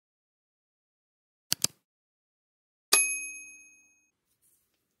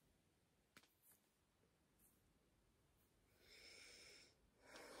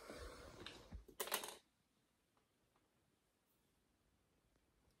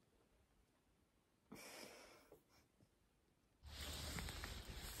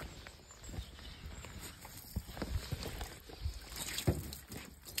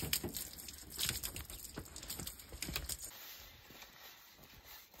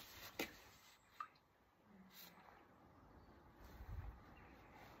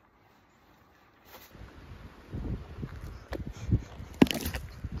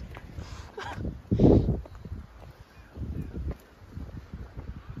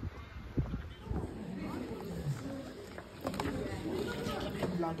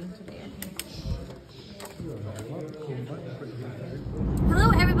vlogging today. Hello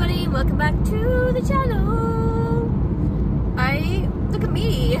everybody, welcome back to the channel. Look at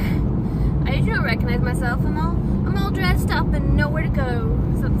me. I do not recognize myself. I'm all dressed up and nowhere to go.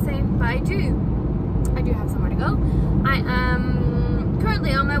 It's not the same, but I do have somewhere to go. I am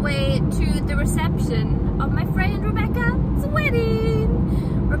currently on my way to the reception of my friend Rebecca's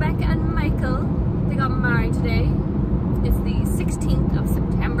wedding. Rebecca and Michael, they got married today. It's the 16th of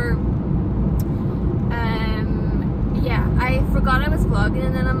September. Yeah, I forgot I was vlogging,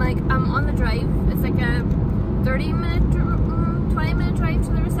 and then I'm like, I'm on the drive. It's like a 20-minute drive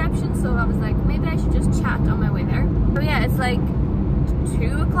to the reception, so I was like, maybe I should just chat on my way there. So yeah, it's like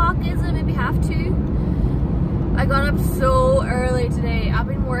 2 o'clock, is it? Maybe half 2. I got up so early today. I've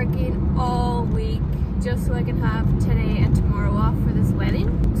been working all week just so I can have today and tomorrow off for this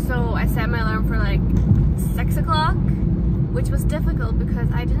wedding. So I set my alarm for like 6 o'clock, which was difficult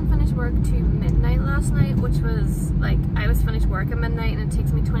because I didn't finish work till midnight last night, which was like, I was finished work at midnight and it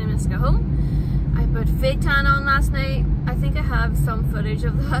takes me 20 minutes to go home. I put fake tan on last night. I think I have some footage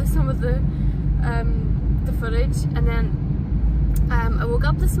of that, some of the footage. And then I woke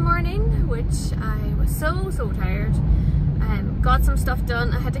up this morning, which I was so tired, and got some stuff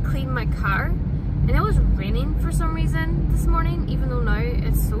done. I had to clean my car, and it was raining for some reason this morning, even though now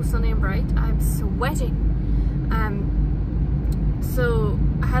it's so sunny and bright. I'm sweating. So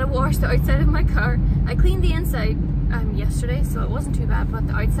I had to wash the outside of my car. I cleaned the inside yesterday, so it wasn't too bad, but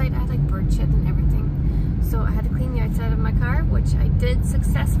the outside I had like bird shit and everything. So I had to clean the outside of my car, which I did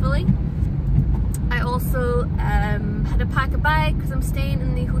successfully. I also had to pack a bag because I'm staying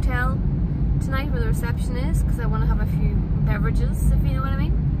in the hotel tonight where the reception is, because I want to have a few beverages, if you know what I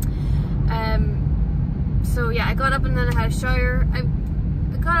mean. So yeah, I got up and then I had a shower. I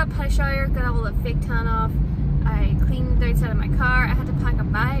got up, had a shower, got all the fake tan off. I cleaned the outside of my car. I had to pack a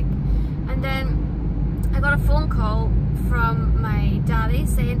bag, and then I got a phone call from my daddy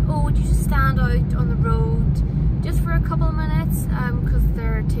saying, oh, would you just stand out on the road just for a couple of minutes, because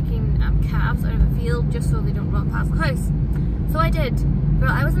they're taking calves out of the field just so they don't run past the house. So I did. Girl,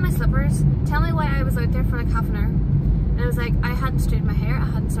 I was in my slippers. Tell me why I was out there for like half an hour. And I was like, I hadn't straightened my hair, I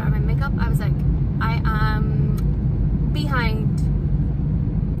hadn't started my makeup. I was like, I am behind.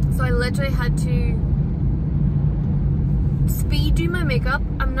 So I literally had to speed do my makeup.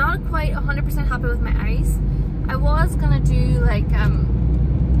 I'm not quite 100% happy with my eyes. I was gonna do like I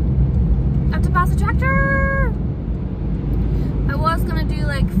have to pass a tractor. I was gonna do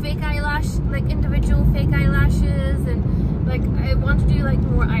like fake eyelash, like individual fake eyelashes, and like I want to do like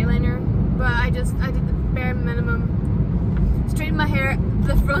more eyeliner, but I did the bare minimum. Straighten my hair.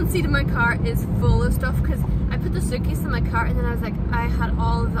 The front seat of my car is full of stuff because I put the suitcase in my car and then I was like, I had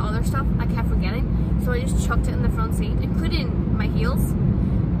all of the other stuff I kept forgetting, so I just chucked it in the front seat, including my heels.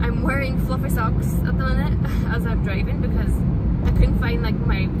 I'm wearing fluffy socks at the minute as I'm driving because I couldn't find like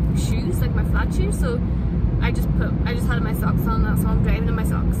my shoes, like my flat shoes, so I just had my socks on, so I'm driving in my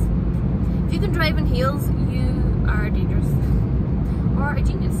socks. If you can drive in heels, you are dangerous. Or a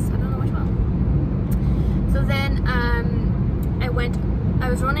genius, I don't know which one. So then I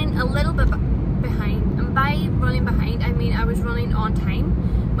was running a little bit behind, and by running behind I mean I was running on time,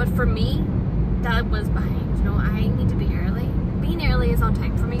 but for me that was behind. You know, I need to be early. Being early is on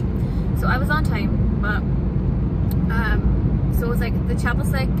time for me, so I was on time, but so it was like the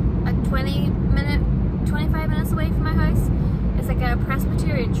chapel's like a 25 minutes away from my house. It's like a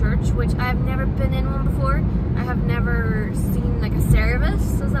Presbyterian church, which I've never been in one before. I have never seen like a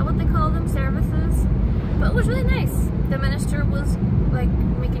service, is that what they call them, services? But it was really nice. The minister was like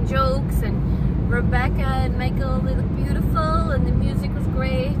making jokes, and Rebecca and Michael, they look beautiful, and the music was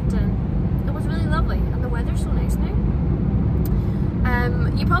great, and it was really lovely, and the weather's so nice now.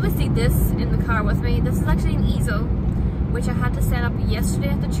 You probably see this in the car with me. This is actually an easel, which I had to set up yesterday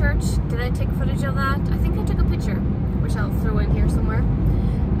at the church. Did I take footage of that? I think I took a picture, which I'll throw in here somewhere.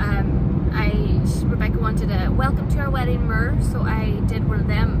 Rebecca wanted a welcome to our wedding mirror, so I did one of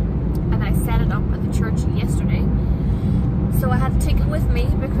them, and I set it up at the church yesterday. So I had to take it with me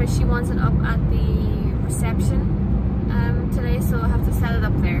because she wants it up at the reception today, so I have to set it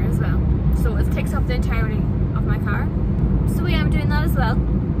up there as well. So it takes up the entirety of my car. So yeah, I'm doing that as well.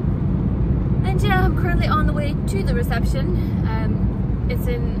 And yeah, I'm currently on the way to the reception. It's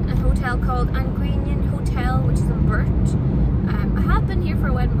in a hotel called Grianan Hotel, which is in Burt. I have been here for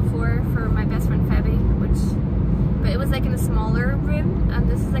a wedding before for my best friend Febby, but it was like in a smaller room, and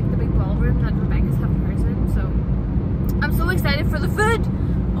this is like the big ballroom that Rebecca's having hers in. So I'm so excited for the food.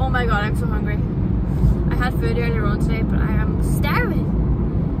 Oh my god, I'm so hungry. I had food earlier on today, but I am starving.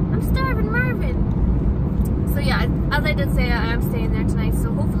 I'm starving, Marvin. So yeah, as I did say I am staying there tonight,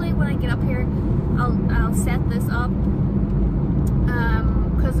 so hopefully when I get up here, I'll set this up.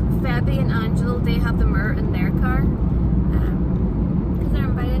 Because Febby and Angelo, they have the mirror in their car. Because they're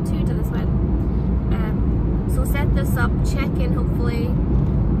invited to this wedding. So set this up, check in hopefully,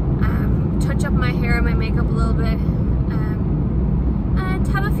 touch up my hair and my makeup a little bit, and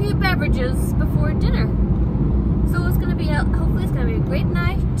have a few beverages before dinner. So it's gonna be hopefully it's gonna be a great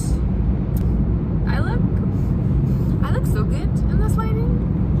night. I look so good in this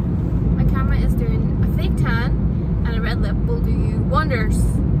lighting. My camera is doing a fake tan, and a red lip will do you wonders.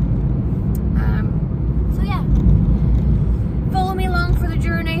 So yeah, follow me along for the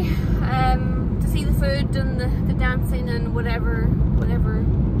journey to see the food and the dancing and whatever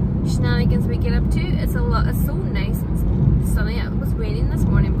shenanigans we get up to. It's so nice and sunny. It was raining this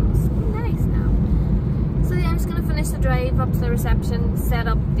morning, but it's so nice now. So yeah, I'm just gonna finish the drive up to the reception, set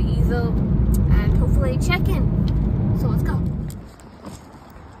up the easel, and hopefully check in. So let's go.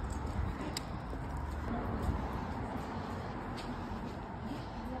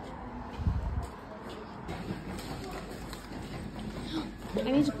 I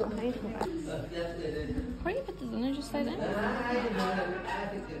need to go back. Why do you put this in there? Just slide in?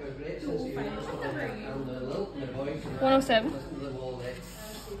 107.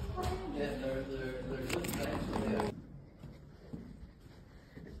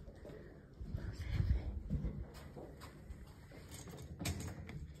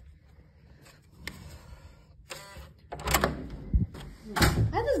 I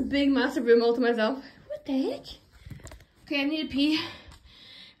had this big massive room all to myself. What the heck? Okay, I need to pee.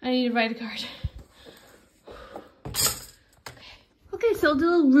 I need to write a card. Okay, so I'll do a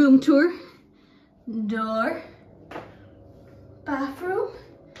little room tour. Door. Bathroom.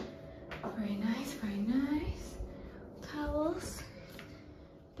 Very nice, very nice. Towels.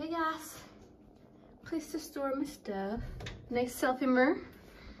 Big ass place to store my stuff. Nice selfie mirror.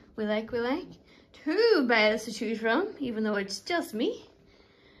 We like. 2 beds to choose from, even though it's just me.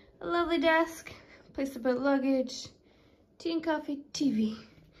 A lovely desk. Place to put luggage. Tea and coffee. TV.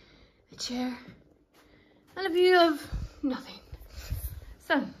 A chair. And a view of nothing.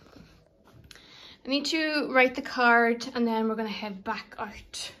 So, I need to write the card and then we're gonna head back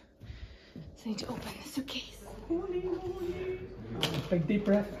out. So I need to open the suitcase. Holy. Big deep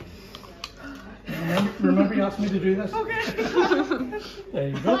breath. Remember you asked me to do this? Okay. There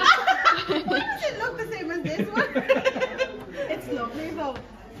you go. Why does it look the same as this one? It's lovely though.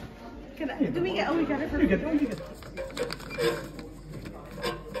 Do we get, we got it for You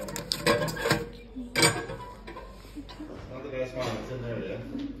That's fine, it's in there, yeah?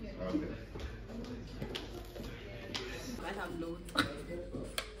 Okay. I have loads.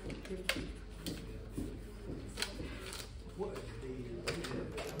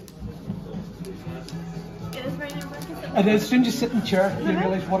 It is very nice. And as soon as you sit in the chair, you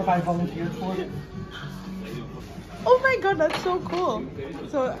realise what have I volunteered for? Oh my god, that's so cool.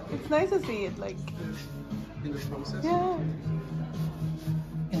 So it's nice to see it like In the process? yeah.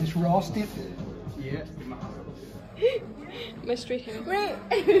 In its raw state? Yeah. My straight hair. Wait,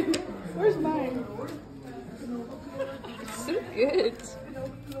 where's mine? It's so good.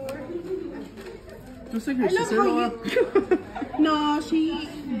 Looks like your I love sister. how you... No, she...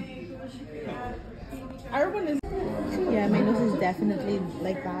 Our one is... Yeah, my nose is definitely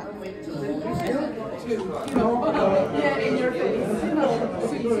like that. Yeah, in your face.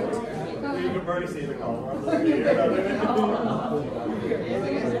 You can barely see the color.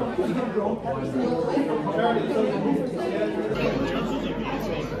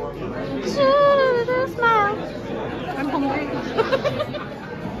 Smile. I'm hungry.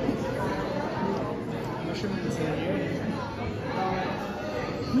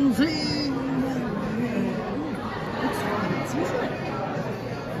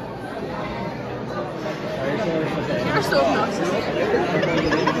 You're so obnoxious.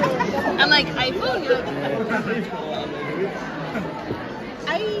 I'm like, iPhone, you're like...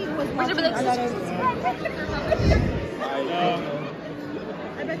 I was watching a lot of...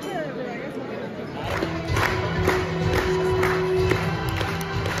 I bet you...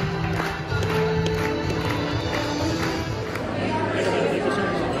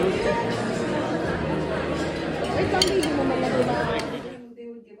 They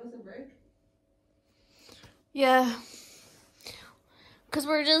would give us a break. Yeah. Because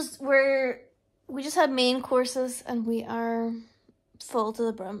we just had main courses and we are full to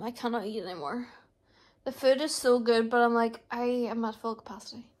the brim. I cannot eat anymore. The food is so good, but I'm like, I am at full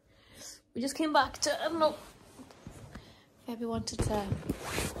capacity. We just came back to, I don't know, maybe wanted to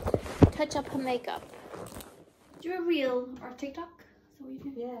touch up her makeup. Do you have a reel or TikTok? Is that what you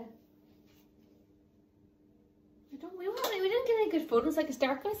do? Yeah. We not get any good photos. Like it's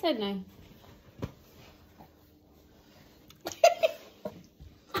dark outside now.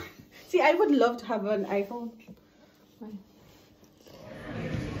 See, I would love to have an iPhone.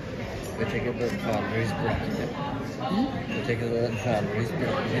 We take a bit of calories break. We take a little calories break.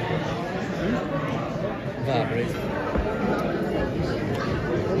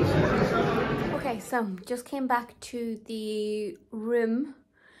 Okay, so just came back to the room.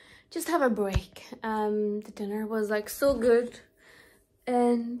 Just have a break. The dinner was like so good.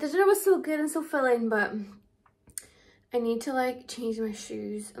 And the dinner was so good and so filling, but I need to like change my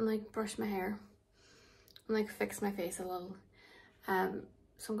shoes and like brush my hair and like fix my face a little.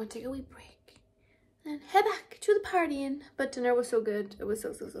 So I'm gonna take a wee break and head back to the partying. But dinner was so good. It was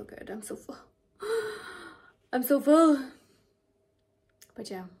so good. I'm so full. I'm so full.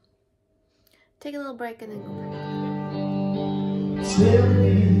 But yeah, take a little break and then go back.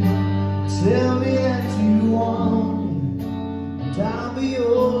 Tell me that you want me, and I'll be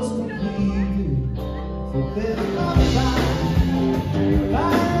yours completely. For better or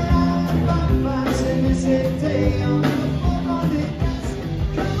bad, send me say day on the phone on the dance.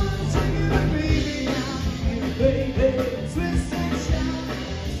 Come on, take it baby now, baby. Twist and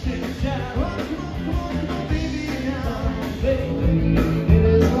shout, come on, baby now, baby. It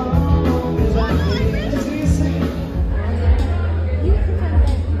is long as I live, as we sing.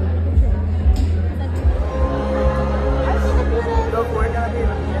 Look, we're gonna be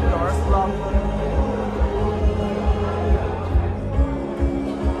indoors long.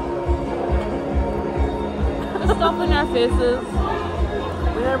 Stuff in our faces.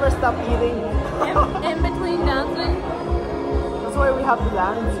 We never stop eating. In between dancing. That's why we have to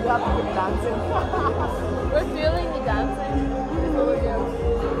dance. We have to keep dancing. We're feeling the dancing. That's what we're doing.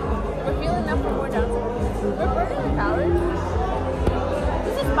 We're feeling up for more dancing. We're burning the calories.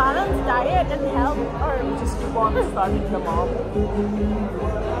 This is balanced diet and health. Or we just keep on starting them off.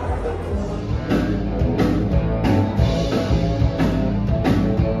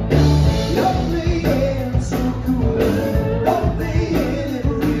 Lovely and so cool, lovely and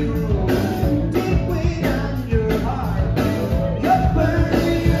real. Deep way down your heart, you're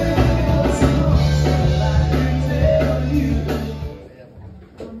burning real strong. I can tell you.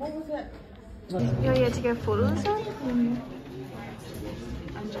 What was it? You're here to get photos done?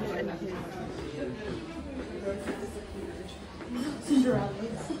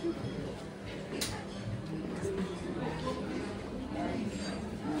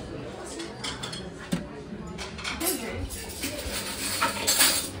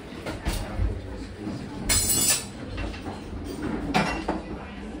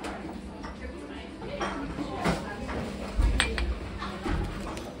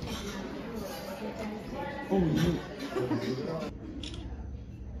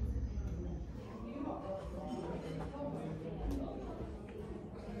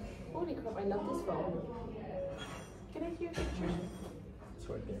 Holy crap, I love this phone. Can I see your picture? It's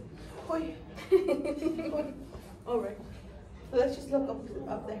right there. Oi. Alright. So let's just look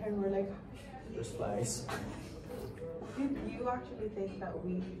up there and we're like, There's flies. do you actually think that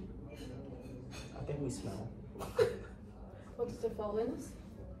we... I think we smell. What does the phone in us?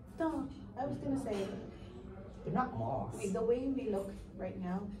 No, I was gonna say, They're not moths. the way we look right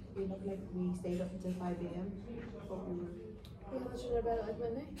now, we look like we stayed up until 5 a.m. But we were... We should have been at like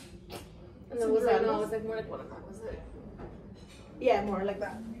midnight. And So then was like, Cinderella. no, it was like more like 1 o'clock, was it? Yeah, more like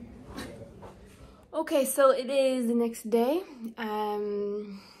that. Okay, so it is the next day. I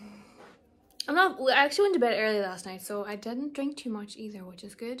actually went to bed early last night, so I didn't drink too much either, which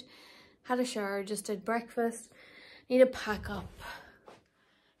is good. Had a shower, just did breakfast. Need to pack up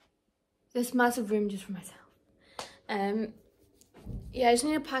this massive room just for myself. Yeah, I just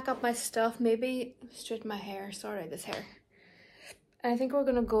need to pack up my stuff, maybe straighten my hair, sort out this hair. And I think we're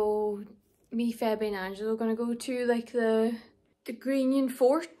gonna go, me, Fabi and Angela are gonna go to like the Grianan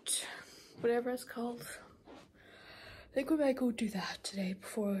fort, whatever it's called. I think we might go do that today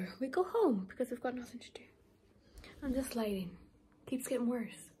before we go home because we've got nothing to do. And this lighting keeps getting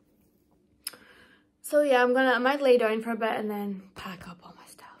worse. So yeah, I might lay down for a bit and then pack up all my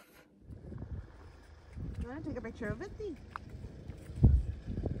stuff. You wanna take a picture of it, Dee?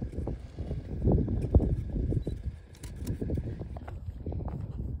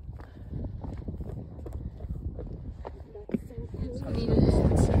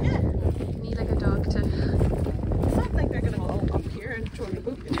 Need like a dog to... It's not like they're gonna go up here and throw the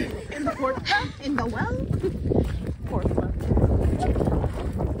poop in the port in the well. Port well.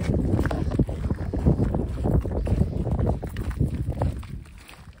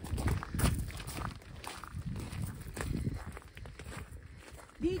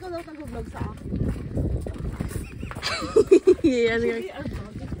 Di ikaw daw nag-vlog sa akin. Yeah, I think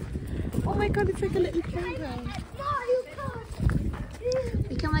Oh my god, it's like a little playground.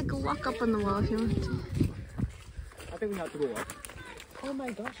 we can like walk up on the wall if you want to. I think we have to go up. Oh my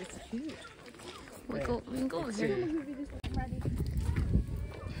gosh, it's huge. We can go over here.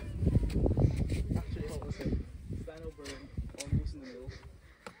 Actually, hold on a second. Stand over almost in the middle.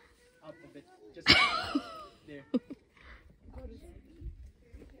 Up a bit. Just there.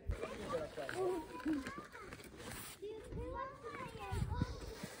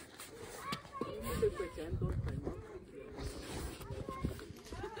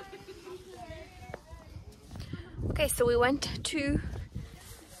 Okay, so we went to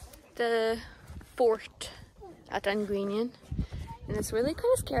the fort at Grianan, and it's really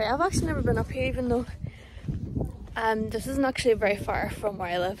kind of scary. I've actually never been up here, even though this isn't actually very far from where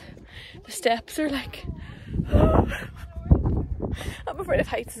I live. The steps are like I'm afraid of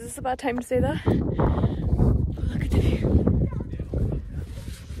heights. Is this a bad time to say that? Oh, look at the view.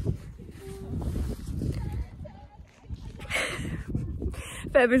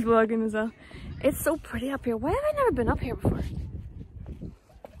 Febby's vlogging as well. It's so pretty up here. Why have I never been up here before?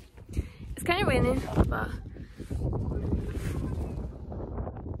 It's kind of raining, but